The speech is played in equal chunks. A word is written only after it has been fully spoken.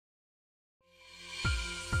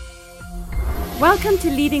Welcome to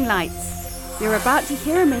Leading Lights. You're about to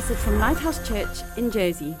hear a message from Lighthouse Church in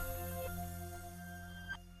Jersey.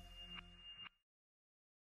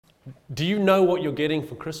 Do you know what you're getting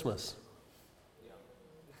for Christmas?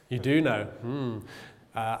 You do know.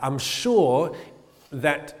 I'm sure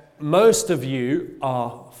that most of you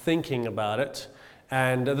are thinking about it.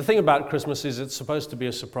 And the thing about Christmas is it's supposed to be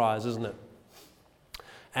a surprise, isn't it?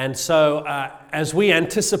 And so as we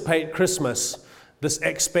anticipate Christmas, this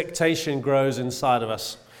expectation grows inside of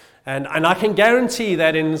us. And I can guarantee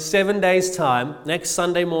that in 7 days' time, next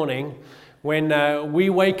Sunday morning, when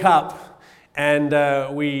we wake up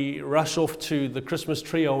and we rush off to the Christmas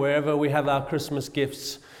tree or wherever we have our Christmas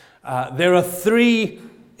gifts, there are 3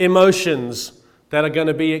 emotions that are going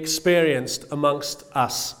to be experienced amongst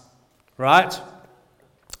us, right?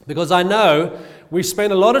 Because I know we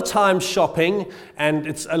spend a lot of time shopping and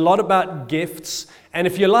it's a lot about gifts. And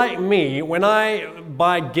if you're like me, when I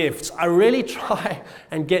buy gifts, I really try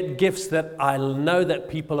and get gifts that I know that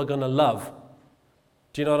people are going to love.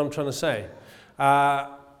 Do you know what I'm trying to say?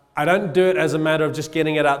 I don't do it as a matter of just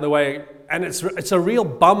getting it out of the way. And it's a real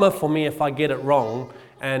bummer for me if I get it wrong.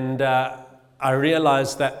 And I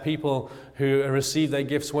realize that people who receive their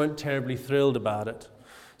gifts weren't terribly thrilled about it.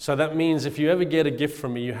 So that means if you ever get a gift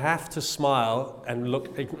from me, you have to smile and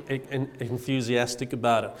look enthusiastic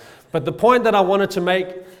about it. But the point that I wanted to make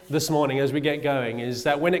this morning as we get going is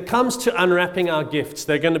that when it comes to unwrapping our gifts,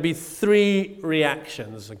 there are going to be 3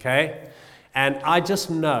 reactions, okay? And I just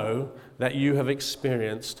know that you have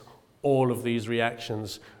experienced all of these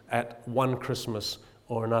reactions at one Christmas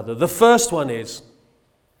or another. The first one is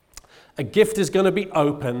a gift is going to be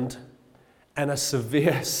opened and a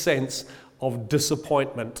severe sense of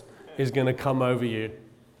disappointment is going to come over you.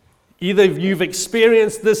 Either you've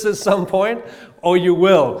experienced this at some point or you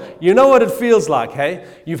will. You know what it feels like, hey?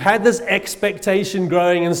 You've had this expectation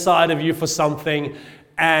growing inside of you for something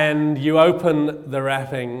and you open the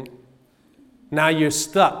wrapping. Now you're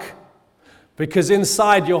stuck because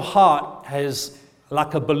inside your heart has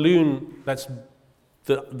like a balloon that's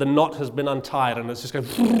the knot has been untied and it's just going,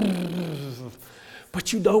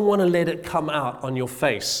 but you don't want to let it come out on your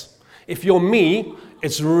face. If you're me,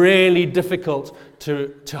 it's really difficult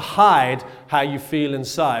to hide how you feel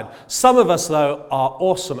inside. Some of us, though, are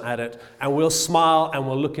awesome at it, and we'll smile and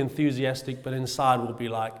we'll look enthusiastic, but inside we'll be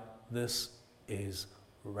like, this is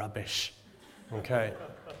rubbish. Okay?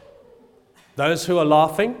 Those who are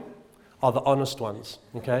laughing are the honest ones.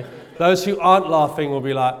 Okay? Those who aren't laughing will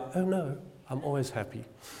be like, oh no, I'm always happy.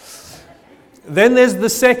 Then there's the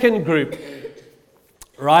second group.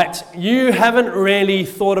 Right? You haven't really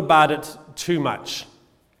thought about it too much.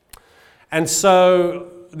 And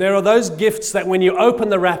so there are those gifts that when you open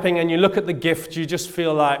the wrapping and you look at the gift, you just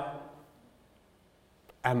feel like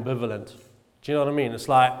ambivalent. Do you know what I mean? It's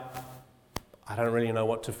like, I don't really know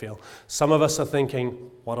what to feel. Some of us are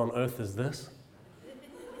thinking, what on earth is this?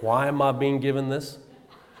 Why am I being given this?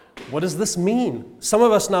 What does this mean? Some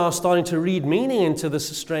of us now are starting to read meaning into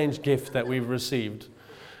this strange gift that we've received.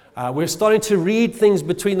 We're starting to read things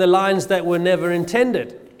between the lines that were never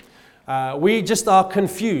intended. We just are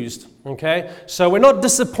confused, okay? So we're not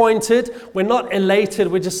disappointed, we're not elated,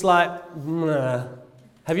 we're just like, nah.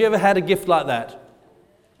 Have you ever had a gift like that?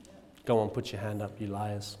 Go on, put your hand up, you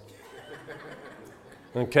liars.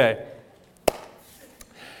 Okay.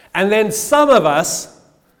 And then some of us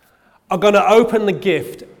are going to open the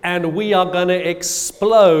gift and we are going to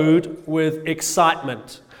explode with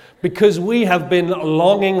excitement. Because we have been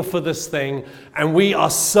longing for this thing and we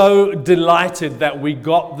are so delighted that we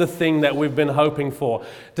got the thing that we've been hoping for.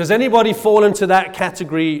 Does anybody fall into that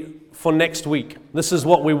category for next week? This is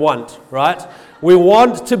what we want, right? We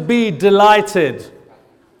want to be delighted.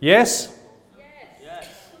 Yes? Yes.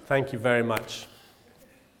 Thank you very much.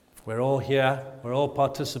 We're all here. We're all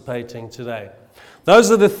participating today.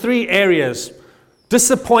 Those are the 3 areas.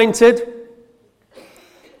 Disappointed,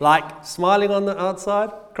 like smiling on the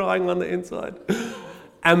outside, crying on the inside.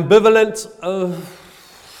 Ambivalent, I'm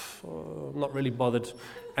not really bothered.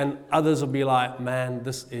 And others will be like, man,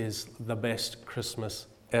 this is the best Christmas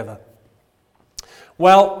ever.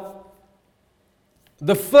 Well,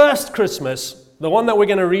 the first Christmas, the one that we're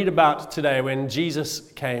going to read about today when Jesus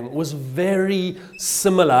came, was very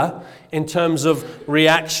similar in terms of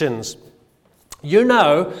reactions. You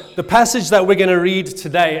know, the passage that we're going to read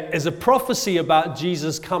today is a prophecy about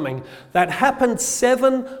Jesus coming that happened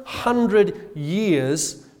 700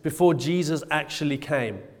 years before Jesus actually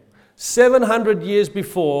came. 700 years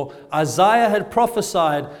before, Isaiah had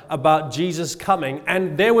prophesied about Jesus coming,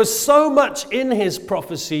 and there was so much in his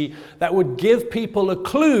prophecy that would give people a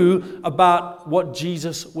clue about what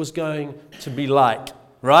Jesus was going to be like,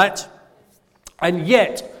 right? And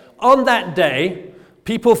yet, on that day,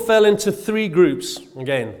 people fell into three groups.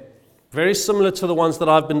 Again, very similar to the ones that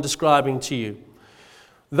I've been describing to you.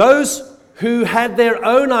 Those who had their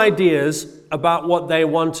own ideas about what they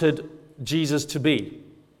wanted Jesus to be,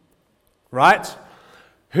 right?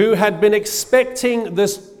 Who had been expecting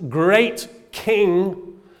this great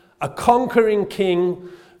king, a conquering king,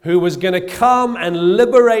 who was going to come and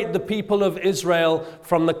liberate the people of Israel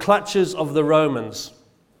from the clutches of the Romans.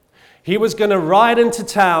 He was going to ride into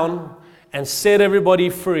town and set everybody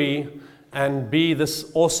free and be this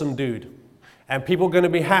awesome dude. And people were going to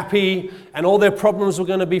be happy, and all their problems were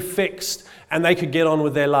going to be fixed, and they could get on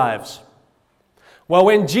with their lives. Well,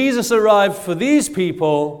 when Jesus arrived for these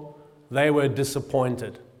people, they were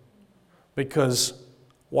disappointed. Because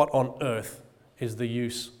what on earth is the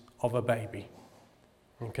use of a baby?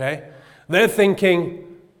 Okay? They're thinking,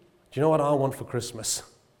 do you know what I want for Christmas?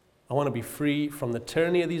 I want to be free from the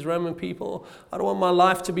tyranny of these Roman people. I don't want my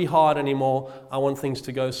life to be hard anymore. I want things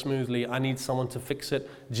to go smoothly. I need someone to fix it.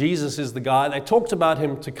 Jesus is the guy. They talked about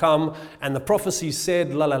him to come, and the prophecy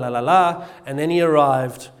said, la la la la la, and then he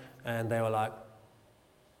arrived, and they were like,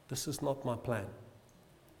 this is not my plan.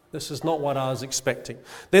 This is not what I was expecting.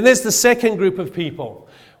 Then there's the second group of people.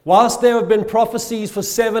 Whilst there have been prophecies for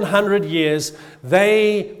 700 years,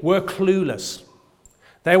 they were clueless.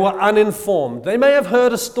 They were uninformed. They may have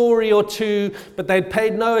heard a story or two, but they'd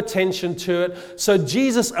paid no attention to it. So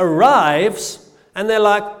Jesus arrives, and they're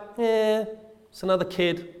like, it's another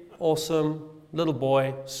kid, awesome, little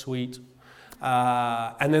boy, sweet.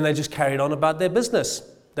 And then they just carried on about their business.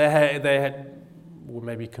 They were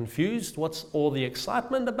maybe confused. What's all the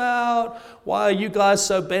excitement about? Why are you guys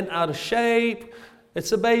so bent out of shape?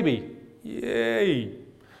 It's a baby. Yay.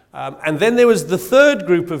 And then there was the third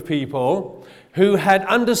group of people who had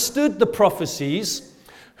understood the prophecies,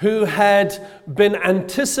 who had been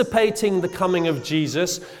anticipating the coming of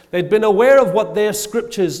Jesus. They'd been aware of what their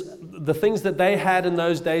scriptures, the things that they had in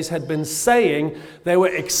those days, had been saying. They were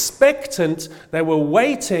expectant, they were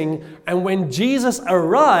waiting, and when Jesus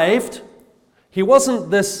arrived, he wasn't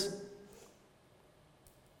this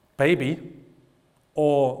baby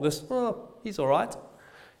or this, he's all right.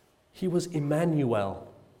 He was Emmanuel.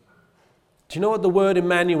 Do you know what the word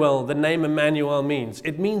Emmanuel, the name Emmanuel means?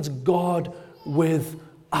 It means God with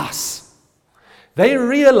us. They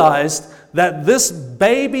realized that this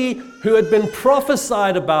baby who had been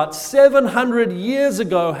prophesied about 700 years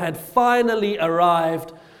ago had finally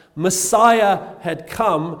arrived. Messiah had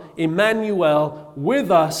come, Emmanuel,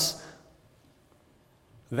 with us.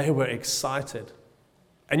 They were excited.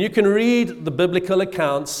 And you can read the biblical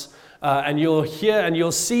accounts and you'll hear and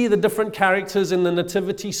you'll see the different characters in the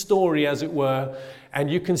nativity story, as it were, and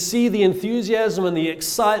you can see the enthusiasm and the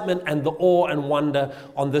excitement and the awe and wonder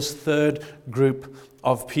on this third group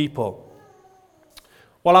of people.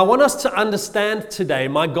 Well, I want us to understand today,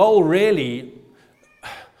 my goal really,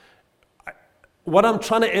 what I'm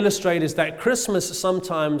trying to illustrate is that Christmas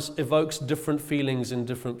sometimes evokes different feelings in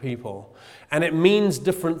different people, and it means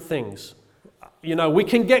different things. You know, we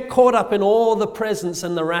can get caught up in all the presents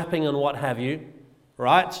and the wrapping and what have you,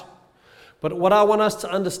 right? But what I want us to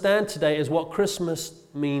understand today is what Christmas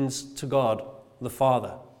means to God, the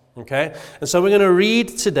Father, okay? And so we're going to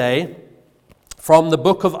read today from the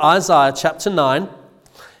book of Isaiah, chapter 9,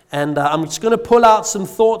 and I'm just going to pull out some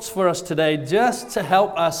thoughts for us today just to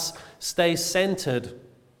help us stay centered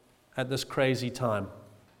at this crazy time.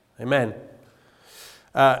 Amen.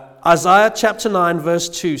 Isaiah chapter 9 verse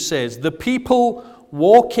 2 says, "The people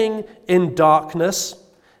walking in darkness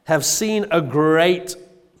have seen a great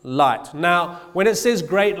light." Now, when it says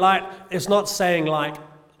great light, it's not saying like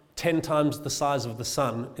 10 times the size of the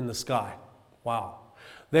sun in the sky. Wow.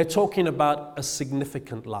 They're talking about a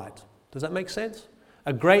significant light. Does that make sense?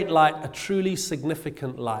 A great light, a truly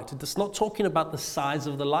significant light. It's not talking about the size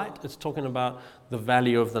of the light, it's talking about the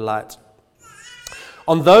value of the light.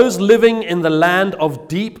 "On those living in the land of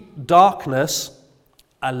deep darkness,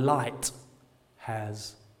 a light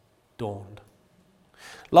has dawned."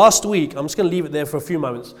 Last week, I'm just going to leave it there for a few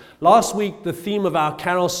moments. Last week, the theme of our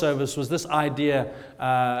carol service was this idea,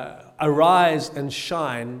 arise and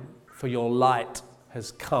shine, for your light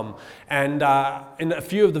has come. And in a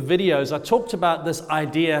few of the videos, I talked about this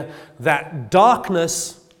idea that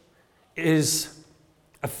darkness is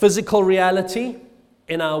a physical reality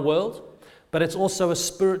in our world, but it's also a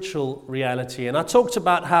spiritual reality. And I talked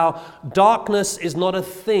about how darkness is not a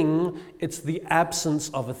thing, it's the absence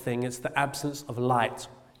of a thing, it's the absence of light.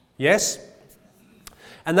 Yes?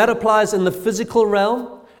 And that applies in the physical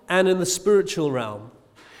realm and in the spiritual realm.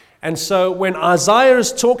 And so when Isaiah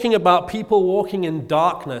is talking about people walking in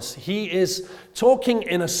darkness, he is talking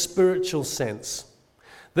in a spiritual sense.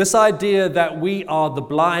 This idea that we are the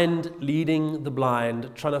blind leading the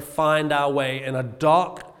blind, trying to find our way in a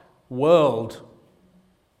dark world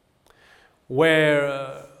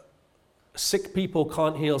where sick people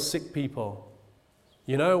can't heal sick people.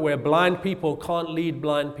 You know, where blind people can't lead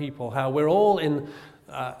blind people. How we're all in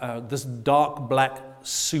this dark black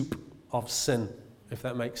soup of sin, if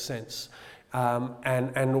that makes sense.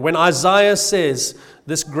 And when Isaiah says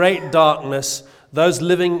this great darkness, those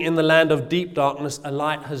living in the land of deep darkness, a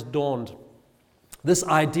light has dawned. This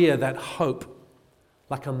idea that hope,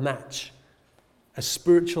 like a match, a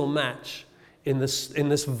spiritual match, in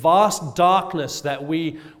this vast darkness that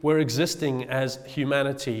we were existing as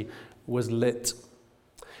humanity, was lit.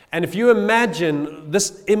 And if you imagine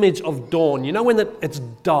this image of dawn, you know when it's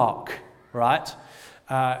dark, right?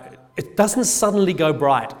 It doesn't suddenly go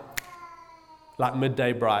bright, like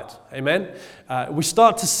midday bright. Amen? We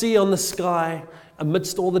start to see on the sky,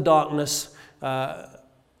 amidst all the darkness, a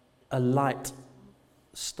light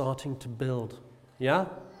starting to build. Yeah?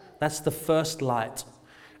 That's the first light.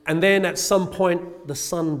 And then at some point, the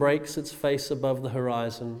sun breaks its face above the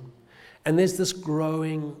horizon. And there's this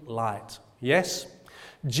growing light. Yes?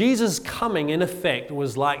 Jesus' coming, in effect,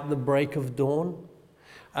 was like the break of dawn.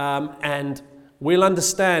 And we'll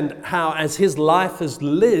understand how, as his life is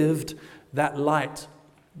lived, that light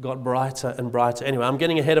got brighter and brighter. Anyway, I'm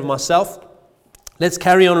getting ahead of myself. Let's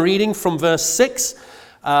carry on reading from verse 6.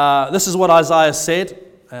 This is what Isaiah said.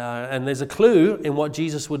 And there's a clue in what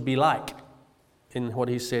Jesus would be like in what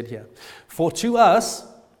he said here. For to us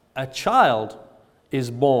a child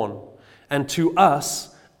is born, and to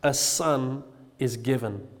us a son is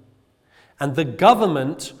given. And the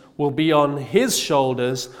government will be on his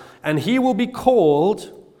shoulders, and he will be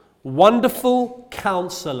called Wonderful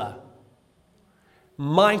Counselor,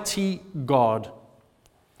 Mighty God,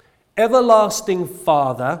 Everlasting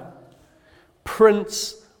Father,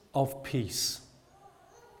 Prince of Peace.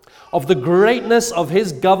 Of the greatness of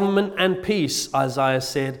his government and peace, Isaiah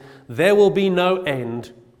said, there will be no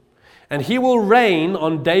end. And he will reign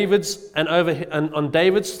on David's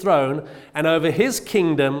throne and over his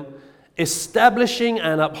kingdom, establishing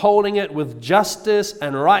and upholding it with justice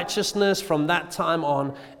and righteousness from that time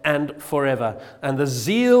on and forever. And the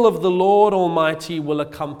zeal of the Lord Almighty will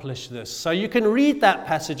accomplish this. So you can read that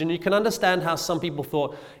passage and you can understand how some people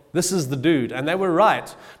thought, this is the dude. And they were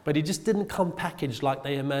right. But he just didn't come packaged like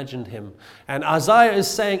they imagined him. And Isaiah is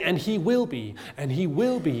saying, and he will be, and he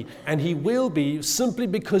will be, and he will be, simply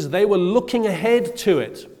because they were looking ahead to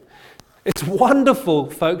it. It's wonderful,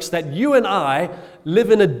 folks, that you and I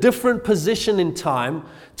live in a different position in time.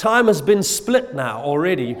 Time has been split now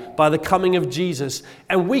already by the coming of Jesus.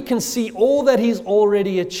 And we can see all that he's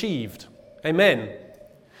already achieved. Amen.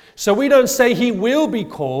 So we don't say he will be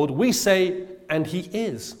called. We say, and he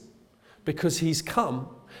is. Because he's come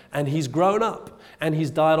and he's grown up and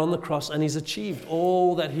he's died on the cross and he's achieved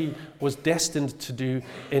all that he was destined to do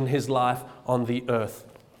in his life on the earth.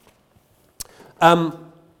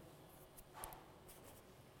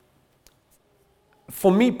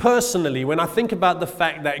 For me personally, when I think about the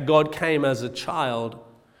fact that God came as a child,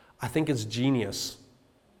 I think it's genius.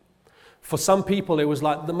 For some people, it was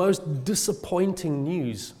like the most disappointing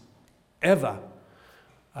news ever.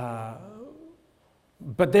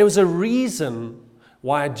 But there was a reason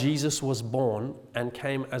why Jesus was born and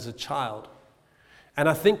came as a child. And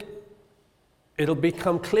I think it'll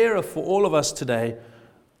become clearer for all of us today.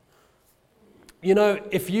 You know,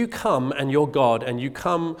 if you come and you're God and you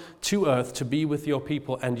come to earth to be with your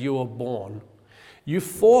people and you are born, you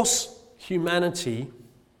force humanity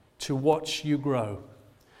to watch you grow.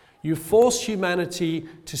 You force humanity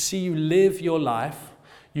to see you live your life.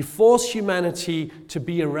 You force humanity to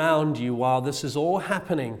be around you while this is all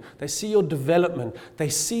happening. They see your development. They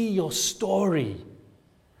see your story.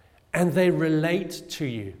 And they relate to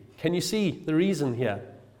you. Can you see the reason here?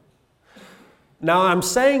 Now, I'm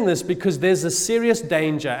saying this because there's a serious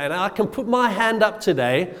danger. And I can put my hand up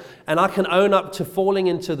today and I can own up to falling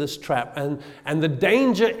into this trap. And the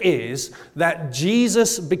danger is that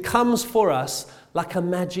Jesus becomes for us like a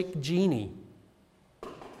magic genie.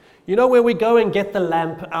 You know where we go and get the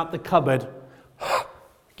lamp out the cupboard,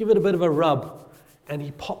 give it a bit of a rub, and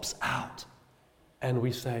he pops out. And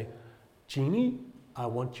we say, Genie, I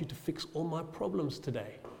want you to fix all my problems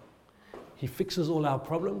today. He fixes all our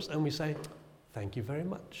problems and we say, thank you very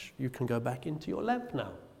much. You can go back into your lamp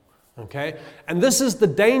now. Okay? And this is the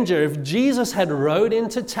danger. If Jesus had rode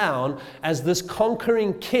into town as this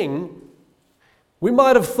conquering king, we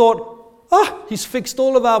might have thought, he's fixed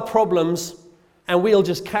all of our problems and we'll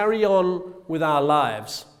just carry on with our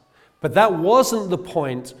lives. But that wasn't the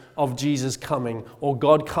point of Jesus coming, or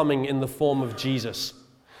God coming in the form of Jesus.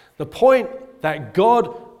 The point that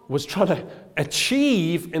God was trying to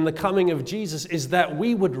achieve in the coming of Jesus is that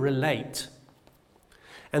we would relate.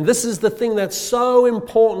 And this is the thing that's so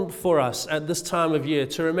important for us at this time of year,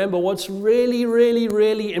 to remember what's really, really,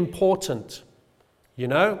 really important. You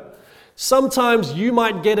know, sometimes you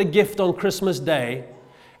might get a gift on Christmas Day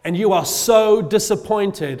and you are so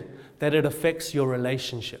disappointed that it affects your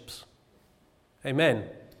relationships. Amen.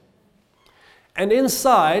 And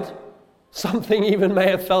inside, something even may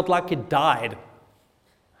have felt like it died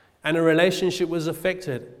and a relationship was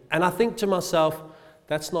affected. And I think to myself,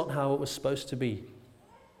 that's not how it was supposed to be.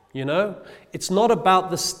 You know, it's not about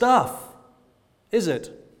the stuff, is it?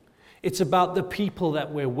 It's about the people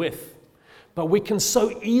that we're with. But we can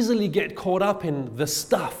so easily get caught up in the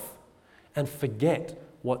stuff and forget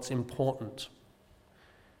what's important.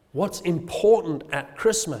 What's important at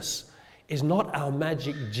Christmas is not our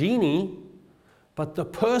magic genie, but the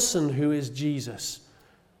person who is Jesus,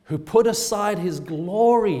 who put aside his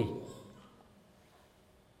glory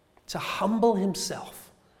to humble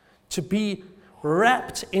himself, to be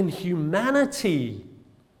wrapped in humanity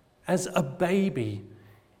as a baby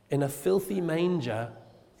in a filthy manger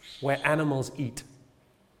where animals eat,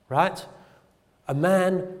 right? A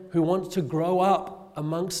man who wants to grow up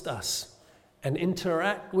amongst us and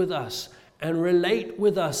interact with us and relate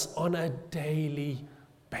with us on a daily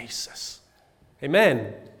basis.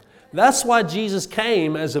 Amen. That's why Jesus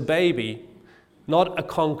came as a baby, not a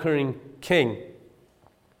conquering king.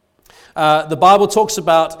 The Bible talks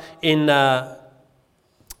about in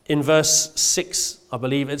verse 6, I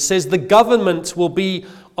believe, it says, the government will be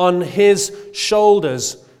on his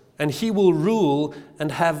shoulders, and he will rule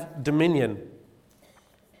and have dominion.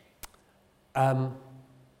 I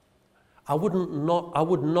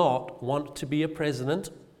would not want to be a president.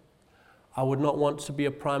 I would not want to be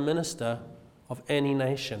a prime minister of any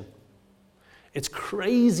nation. It's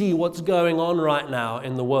crazy what's going on right now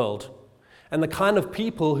in the world, and the kind of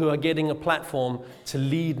people who are getting a platform to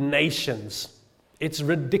lead nations. It's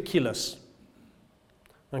ridiculous.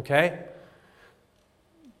 Okay?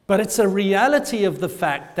 But it's a reality of the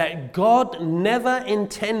fact that God never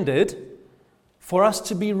intended for us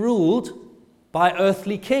to be ruled by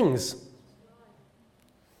earthly kings.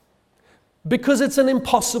 Because it's an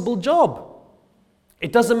impossible job.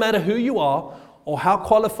 It doesn't matter who you are, or how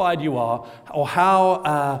qualified you are, or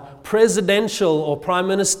how presidential or prime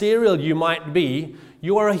ministerial you might be.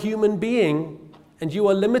 You are a human being, and you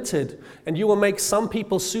are limited, and you will make some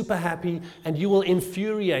people super happy, and you will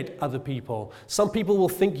infuriate other people. Some people will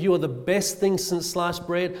think you are the best thing since sliced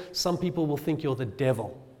bread. Some people will think you're the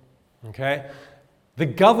devil. Okay? The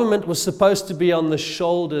government was supposed to be on the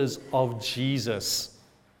shoulders of Jesus.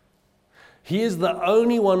 He is the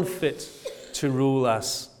only one fit to rule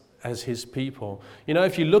us as his people. You know,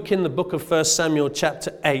 if you look in the book of 1 Samuel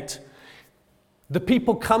chapter 8, the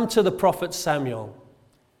people come to the prophet Samuel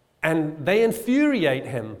and they infuriate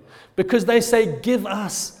him because they say, give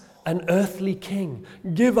us an earthly king.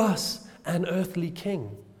 Give us an earthly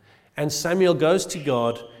king. And Samuel goes to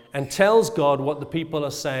God and tells God what the people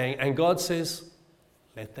are saying, and God says,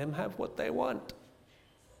 let them have what they want.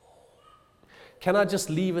 Can I just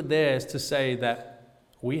leave it there as to say that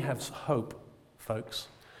we have hope, folks,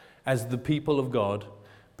 as the people of God,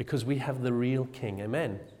 because we have the real king.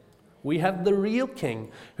 Amen. We have the real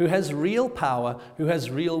king who has real power, who has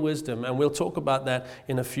real wisdom, and we'll talk about that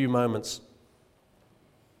in a few moments.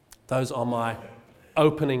 Those are my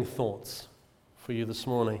opening thoughts for you this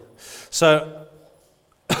morning. So,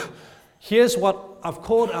 here's what I've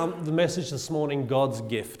called the message this morning, God's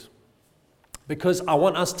gift. Because I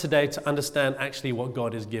want us today to understand actually what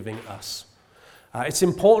God is giving us. It's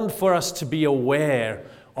important for us to be aware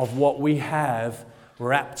of what we have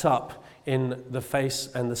wrapped up in the face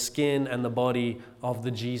and the skin and the body of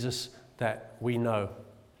the Jesus that we know.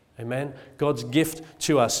 Amen? God's gift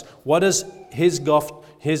to us. What does his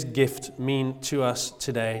gift mean to us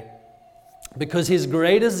today? Because his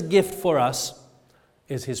greatest gift for us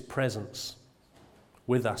is his presence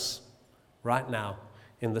with us right now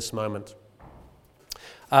in this moment.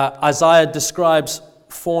 Isaiah describes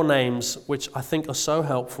 4 names which I think are so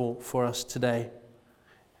helpful for us today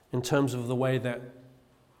in terms of the way that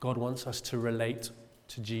God wants us to relate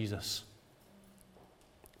to Jesus.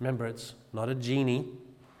 Remember, it's not a genie,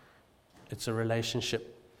 it's a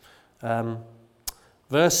relationship.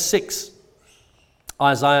 Verse 6,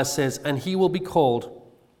 Isaiah says, and he will be called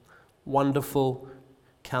Wonderful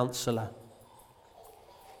Counselor.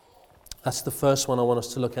 That's the first one I want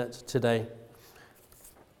us to look at today.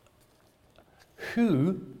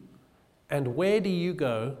 who and where do you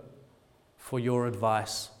go for your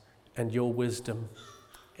advice and your wisdom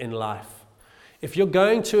in life? If you're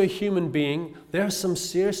going to a human being, there are some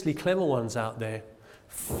seriously clever ones out there,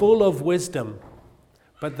 full of wisdom,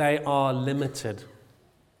 but they are limited.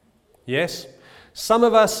 Yes? Some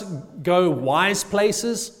of us go wise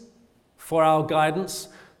places for our guidance.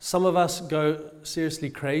 Some of us go seriously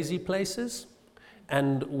crazy places,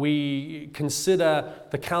 and we consider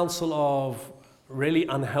the counsel of really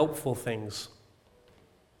unhelpful things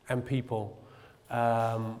and people.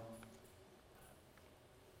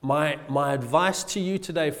 My advice to you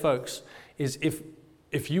today, folks, is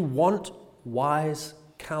if you want wise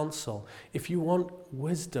counsel, if you want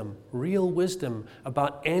wisdom, real wisdom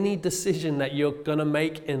about any decision that you're going to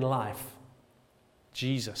make in life,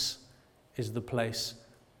 Jesus is the place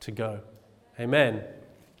to go. Amen.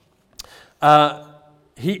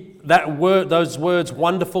 Those words,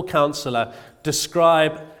 wonderful counselor,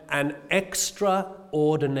 describe an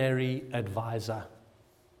extraordinary advisor.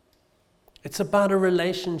 It's about a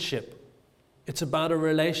relationship. It's about a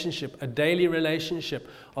relationship, a daily relationship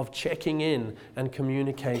of checking in and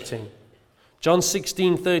communicating. John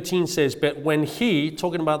 16:13 says, but when He,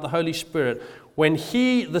 talking about the Holy Spirit, when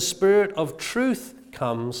He, the Spirit of truth,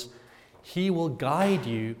 comes, He will guide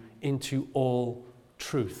you into all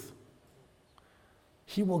truth.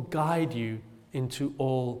 He will guide you into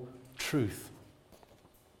all truth.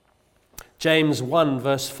 James 1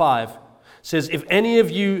 verse 5 says, if any of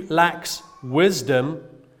you lacks wisdom,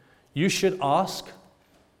 you should ask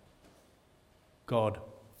God.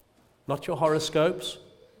 Not your horoscopes,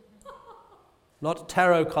 not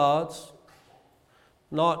tarot cards,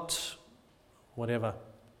 not whatever.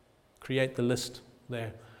 Create the list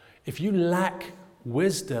there. If you lack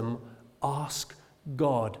wisdom, ask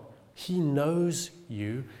God. He knows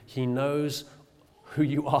you. He knows who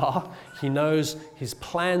you are. He knows His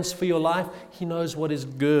plans for your life. He knows what is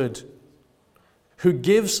good. Who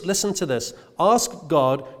gives, listen to this, ask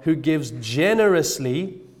God who gives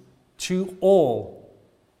generously to all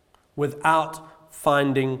without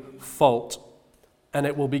finding fault, and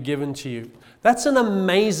it will be given to you. That's an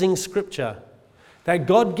amazing scripture, that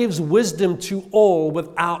God gives wisdom to all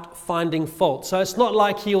without finding fault. So it's not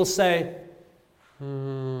like He'll say,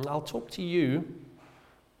 I'll talk to you,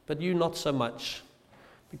 but you not so much,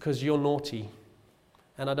 because you're naughty,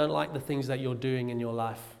 and I don't like the things that you're doing in your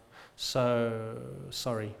life. So,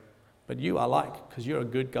 sorry. But you I like, because you're a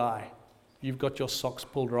good guy. You've got your socks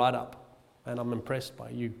pulled right up, and I'm impressed by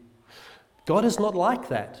you. God is not like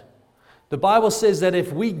that. The Bible says that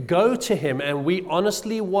if we go to Him and we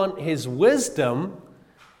honestly want His wisdom,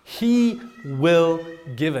 He will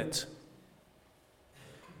give it.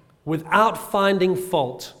 Without finding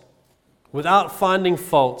fault. Without finding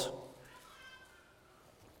fault.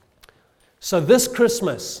 So this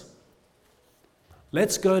Christmas,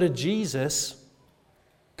 let's go to Jesus,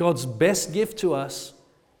 God's best gift to us,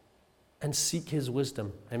 and seek His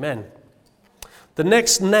wisdom. Amen. The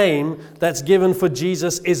next name that's given for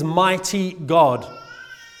Jesus is Mighty God.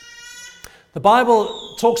 The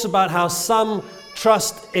Bible talks about how some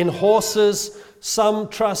trust in horses, some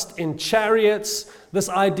trust in chariots. This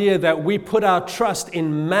idea that we put our trust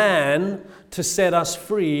in man to set us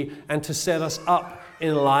free and to set us up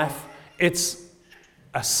in life, it's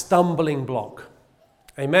a stumbling block.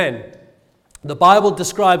 Amen. The Bible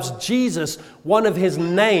describes Jesus, one of His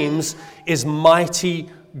names is Mighty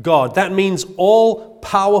God. That means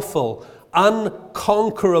all-powerful,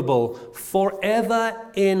 unconquerable, forever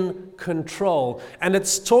in control. And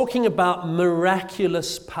it's talking about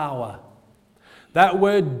miraculous power. That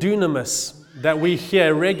word dunamis that we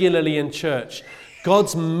hear regularly in church,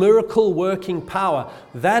 God's miracle-working power,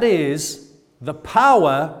 that is the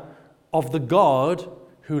power of the God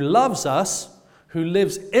who loves us, who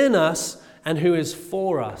lives in us, and who is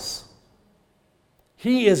for us.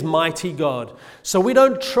 He is mighty God. So we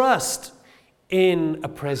don't trust in a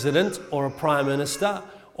president or a prime minister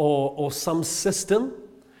or some system.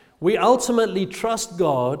 We ultimately trust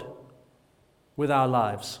God with our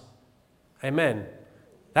lives. Amen.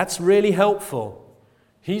 That's really helpful.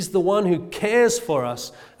 He's the one who cares for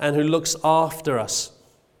us and who looks after us.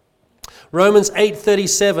 Romans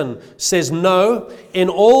 8:37 says, no, in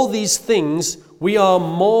all these things we are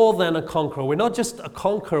more than a conqueror. We're not just a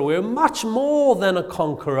conqueror, we're much more than a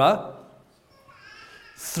conqueror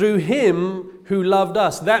through Him who loved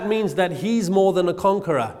us. That means that He's more than a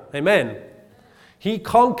conqueror. Amen. He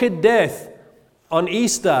conquered death on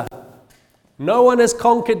Easter. No one has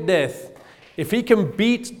conquered death. If He can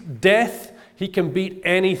beat death, He can beat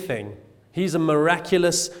anything. He's a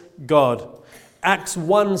miraculous God. Acts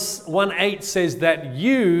 1:8 says that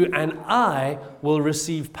you and I will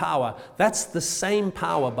receive power. That's the same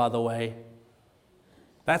power, by the way.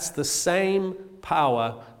 That's the same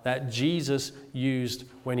power that Jesus used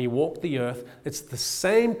when he walked the earth. It's the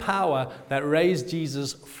same power that raised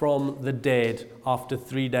Jesus from the dead after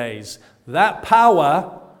 3 days. That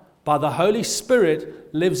power, by the Holy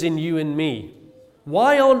Spirit, lives in you and me.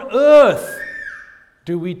 Why on earth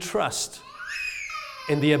do we trust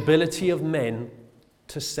in the ability of men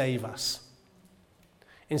to save us,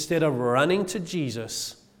 instead of running to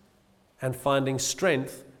Jesus and finding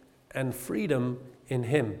strength and freedom in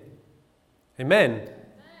him? Amen.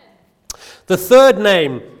 The third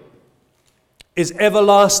name is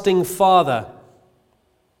Everlasting Father.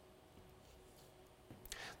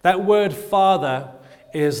 That word father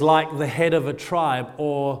is like the head of a tribe,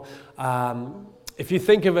 or if you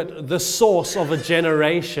think of it, the source of a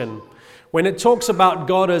generation. When it talks about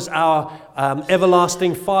God as our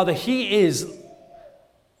everlasting Father, he is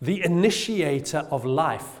the initiator of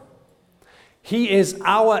life. He is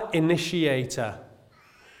our initiator.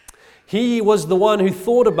 He was the one who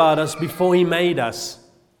thought about us before he made us.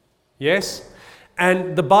 Yes?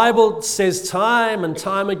 And the Bible says time and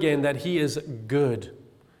time again that he is good.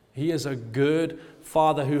 He is a good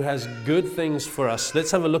Father who has good things for us.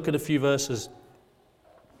 Let's have a look at a few verses.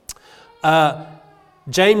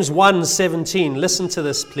 James 1:17. Listen to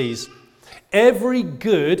this, please. Every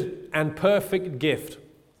good and perfect gift.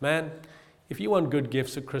 Man, if you want good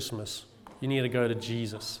gifts at Christmas, you need to go to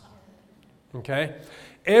Jesus. Okay?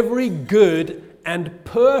 Every good and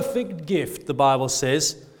perfect gift, the Bible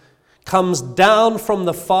says, comes down from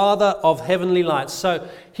the Father of heavenly lights. So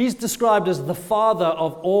he's described as the Father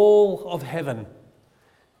of all of heaven.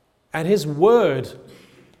 And his word,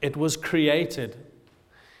 it was created.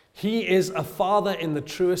 He is a father in the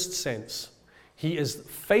truest sense. He is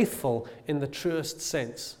faithful in the truest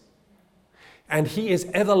sense. And he is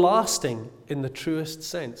everlasting in the truest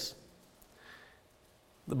sense.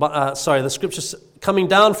 The scriptures, coming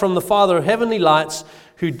down from the Father of heavenly lights,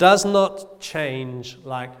 who does not change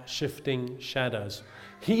like shifting shadows.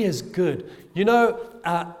 He is good. You know,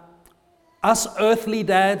 us earthly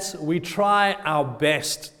dads, we try our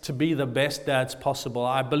best to be the best dads possible.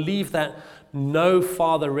 I believe that no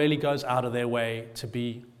father really goes out of their way to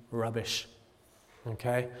be rubbish.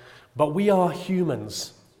 Okay? But we are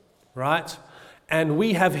humans, right? And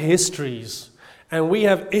we have histories. And we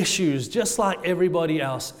have issues just like everybody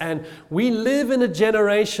else. And we live in a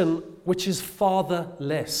generation which is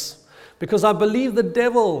fatherless. Because I believe the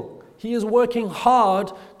devil, he is working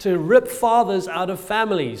hard to rip fathers out of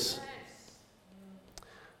families.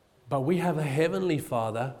 But we have a heavenly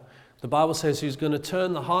Father, the Bible says, who's going to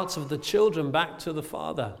turn the hearts of the children back to the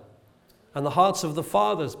Father. And the hearts of the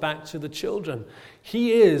fathers back to the children.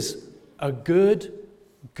 He is a good,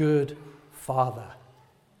 good Father.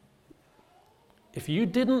 If you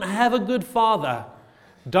didn't have a good father,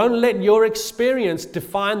 don't let your experience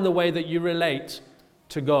define the way that you relate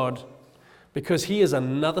to God, because he is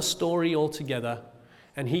another story altogether,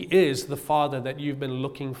 and he is the Father that you've been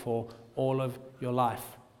looking for all of your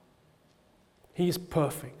life. He's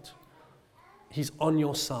perfect. He's on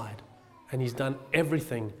your side, and he's done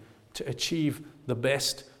everything to achieve the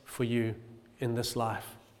best for you in this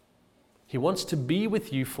life. He wants to be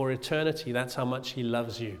with you for eternity. That's how much he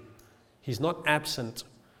loves you. He's not absent.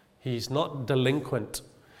 He's not delinquent.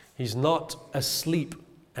 He's not asleep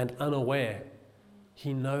and unaware.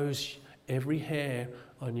 He knows every hair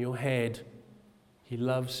on your head. He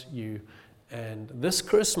loves you. And this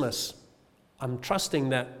Christmas, I'm trusting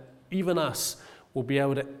that even us will be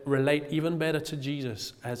able to relate even better to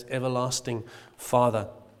Jesus as everlasting Father.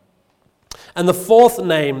 And the fourth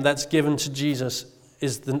name that's given to Jesus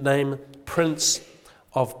is the name Prince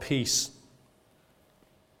of Peace.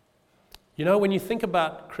 You know, when you think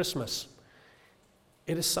about Christmas,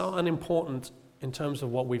 it is so unimportant in terms of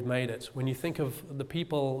what we've made it. When you think of the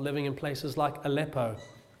people living in places like Aleppo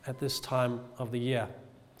at this time of the year,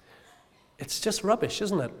 it's just rubbish,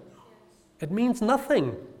 isn't it? It means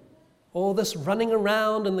nothing. All this running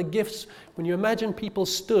around and the gifts, when you imagine people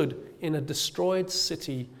stood in a destroyed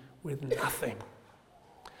city with nothing.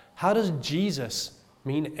 How does Jesus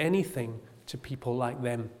mean anything to people like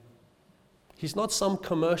them? He's not some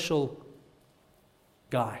commercial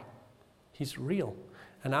guy. He's real.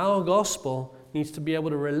 And our gospel needs to be able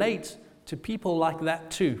to relate to people like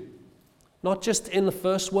that too. Not just in the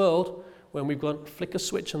first world when we've got flick a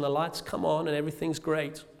switch and the lights come on and everything's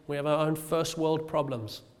great. We have our own first world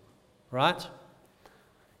problems. Right?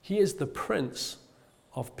 He is the Prince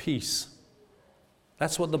of Peace.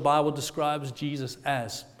 That's what the Bible describes Jesus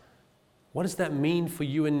as. What does that mean for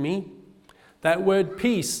you and me? That word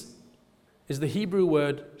peace is the Hebrew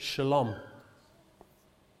word shalom,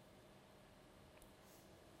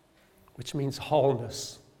 which means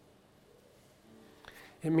wholeness.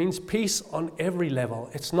 It means peace on every level.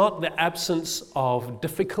 It's not the absence of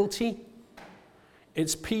difficulty.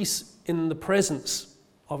 It's peace in the presence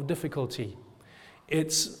of difficulty.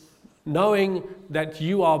 It's knowing that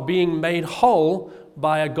you are being made whole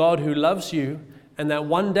by a God who loves you, and that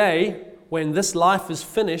one day when this life is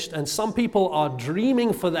finished, and some people are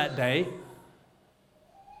dreaming for that day,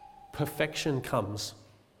 perfection comes.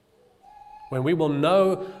 When we will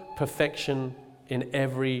know perfection in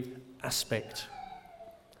every aspect.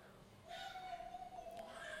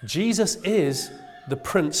 Jesus is the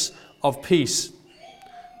Prince of Peace.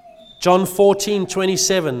 John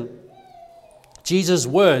 14:27, Jesus'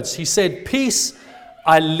 words, he said, "Peace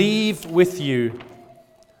I leave with you.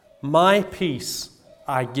 My peace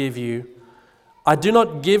I give you. I do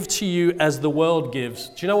not give to you as the world gives."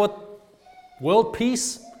 Do you know what? World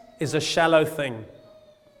peace is a shallow thing.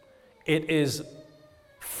 It is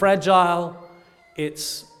fragile.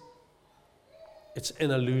 It's an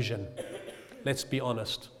illusion. Let's be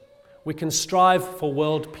honest. We can strive for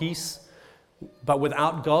world peace, but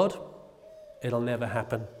without God, it'll never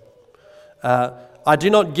happen. I do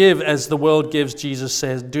not give as the world gives, Jesus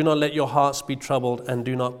says. Do not let your hearts be troubled and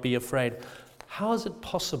do not be afraid. How is it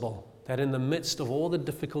possible that in the midst of all the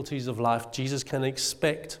difficulties of life, Jesus can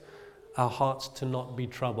expect our hearts to not be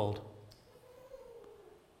troubled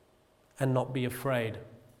and not be afraid?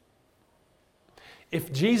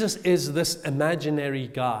 If Jesus is this imaginary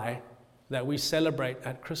guy that we celebrate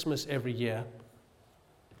at Christmas every year,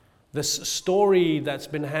 this story that's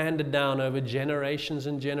been handed down over generations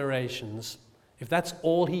and generations, if that's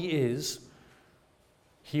all he is,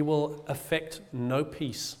 he will affect no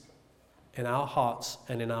peace in our hearts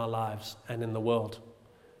and in our lives and in the world.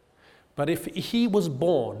 But if he was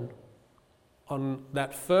born on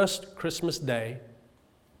that first Christmas day,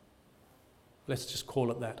 let's just call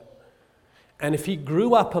it that, and if he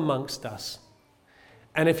grew up amongst us,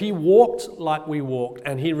 and if he walked like we walked,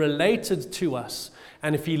 and he related to us,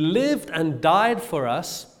 and if he lived and died for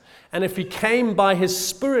us, and if he came by his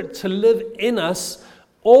Spirit to live in us,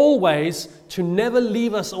 always to never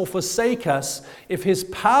leave us or forsake us, if his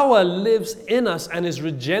power lives in us and is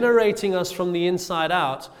regenerating us from the inside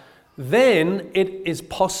out, then it is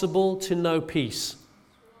possible to know peace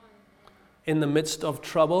in the midst of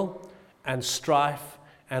trouble and strife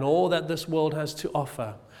and all that this world has to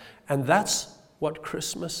offer. And that's what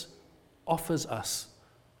Christmas offers us.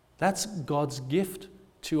 That's God's gift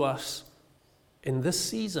to us in this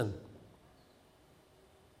season.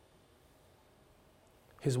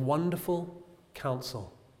 His wonderful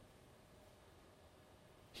counsel.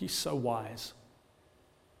 He's so wise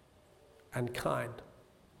and kind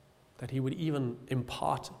that he would even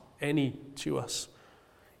impart any to us.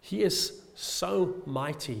 He is so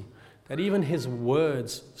mighty that even his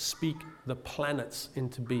words speak the planets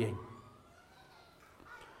into being.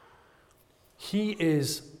 He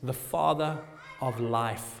is the Father of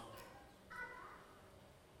life,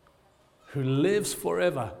 who lives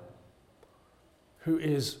forever, who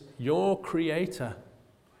is your creator,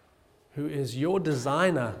 who is your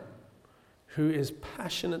designer, who is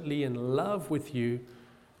passionately in love with you,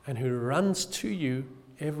 and who runs to you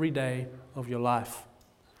every day of your life.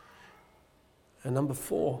 And number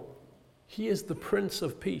 4, he is the Prince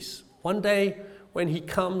of Peace. One day when he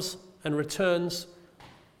comes and returns,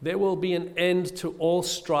 there will be an end to all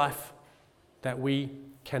strife that we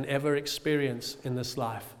can ever experience in this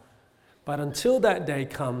life. But until that day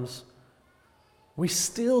comes, we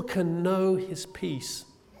still can know his peace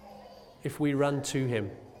if we run to him.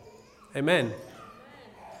 Amen.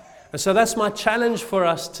 And so that's my challenge for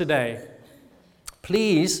us today.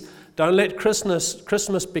 Please don't let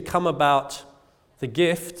Christmas become about the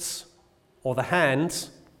gifts or the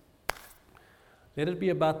hands. Let it be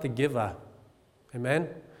about the giver. Amen.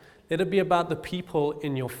 Let it be about the people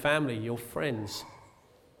in your family, your friends.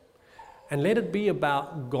 And let it be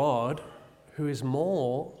about God, who is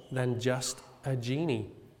more than just a genie,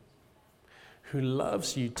 who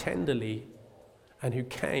loves you tenderly and who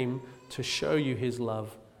came to show you his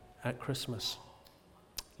love at Christmas.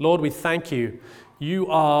 Lord, we thank you. You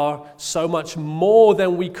are so much more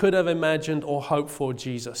than we could have imagined or hoped for,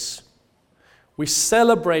 Jesus. We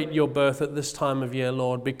celebrate your birth at this time of year,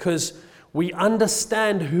 Lord, because we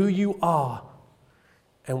understand who you are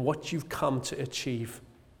and what you've come to achieve.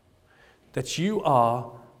 That you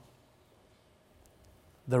are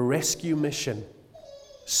the rescue mission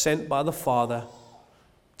sent by the Father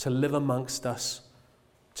to live amongst us,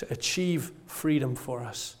 to achieve freedom for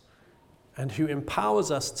us, and who empowers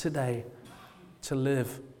us today to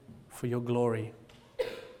live for your glory.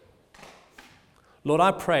 Lord,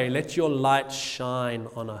 I pray, let your light shine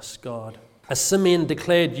on us, God. As Simeon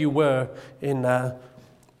declared you were in the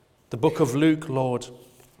book of Luke, Lord,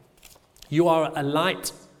 you are a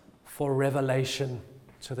light for revelation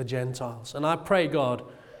to the Gentiles. And I pray, God,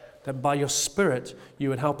 that by your Spirit, you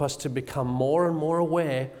would help us to become more and more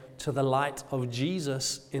aware to the light of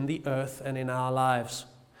Jesus in the earth and in our lives.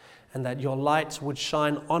 And that your light would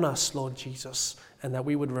shine on us, Lord Jesus, and that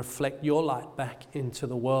we would reflect your light back into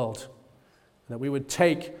the world. And that we would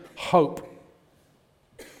take hope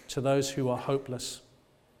to those who are hopeless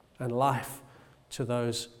and life to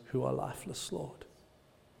those who are lifeless, Lord.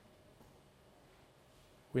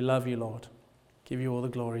 We love you, Lord. Give you all the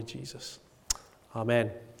glory, Jesus.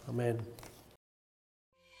 Amen. Amen.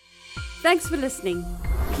 Thanks for listening.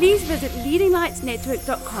 Please visit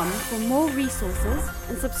leadinglightsnetwork.com for more resources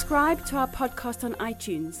and subscribe to our podcast on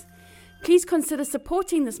iTunes. Please consider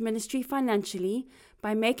supporting this ministry financially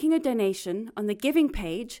by making a donation on the giving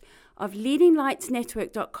page of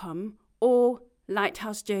leadinglightsnetwork.com or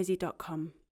lighthousejersey.com.